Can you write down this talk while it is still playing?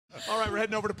All right, we're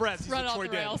heading over to Brez. He's Run with off Troy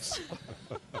the rails.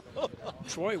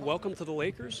 Troy, welcome to the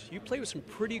Lakers. You played with some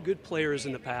pretty good players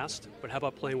in the past, but how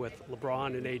about playing with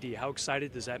LeBron and AD? How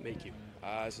excited does that make you?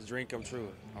 It's a dream come true.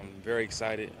 I'm very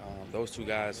excited. Those two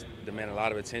guys demand a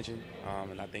lot of attention,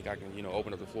 and I think I can,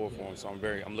 open up the floor for them. So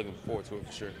I'm looking forward to it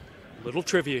for sure. Little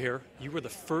trivia here. You were the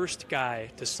first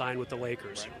guy to sign with the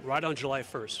Lakers right on July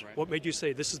 1st. Right. What made you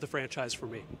say, this is the franchise for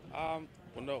me?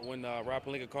 When Rob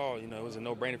Pelinka called, it was a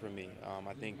no-brainer for me.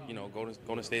 I think,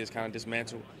 Golden State is kind of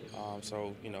dismantled.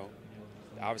 So,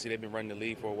 obviously they've been running the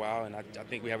league for a while, and I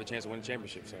think we have a chance to win the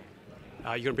championship. So.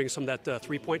 You going to bring some of that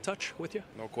three-point touch with you?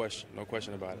 No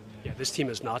question about it. Yeah, this team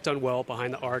has not done well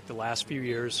behind the arc the last few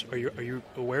years. Are you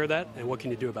aware of that, and what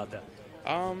can you do about that?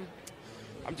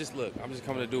 I'm just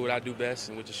coming to do what I do best,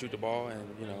 and which is shoot the ball and,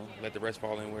 let the rest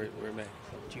fall in where it may.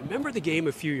 Do you remember the game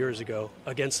a few years ago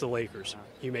against the Lakers?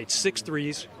 You made 6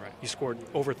 threes. Right. You scored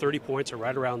over 30 points or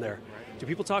right around there. Do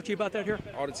people talk to you about that here?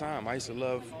 All the time. I used to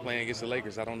love playing against the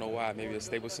Lakers. I don't know why. Maybe a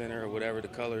Staples Center or whatever, the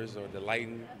colors or the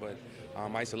lighting. But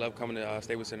I used to love coming to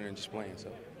Staples Center and just playing.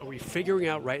 So. Are we figuring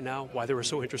out right now why they were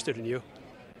so interested in you?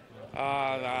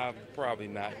 Probably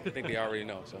not. I think they already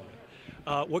know.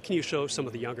 So. What can you show some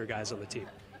of the younger guys on the team?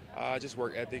 Just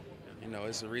work ethic.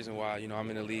 It's the reason why, I'm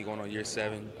in the league going on year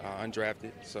 7,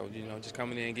 undrafted. So, just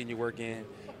coming in, getting your work in,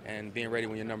 and being ready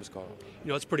when your number's called.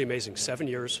 It's pretty amazing. 7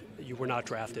 years, you were not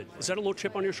drafted. Is that a little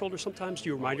chip on your shoulder sometimes? Do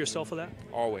you remind yourself of that?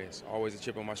 Always a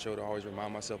chip on my shoulder. Always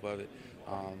remind myself of it.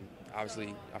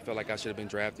 Obviously, I felt like I should have been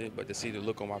drafted, but to see the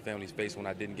look on my family's face when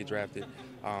I didn't get drafted,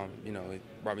 it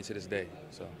brought me to this day.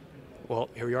 So. Well,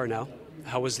 here we are now.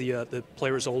 How was the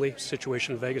players-only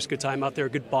situation in Vegas? Good time out there,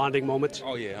 good bonding moments?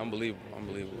 Oh, yeah, unbelievable.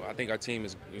 I think our team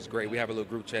is great. We have a little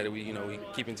group chat. We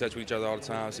keep in touch with each other all the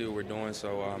time, see what we're doing.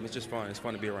 So it's just fun. It's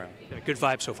fun to be around. Yeah, good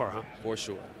vibe so far, huh? For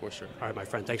sure. All right, my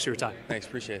friend. Thanks for your time. Thanks.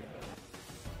 Appreciate it.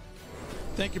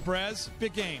 Thank you, Brez.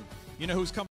 Big game. You know who's coming?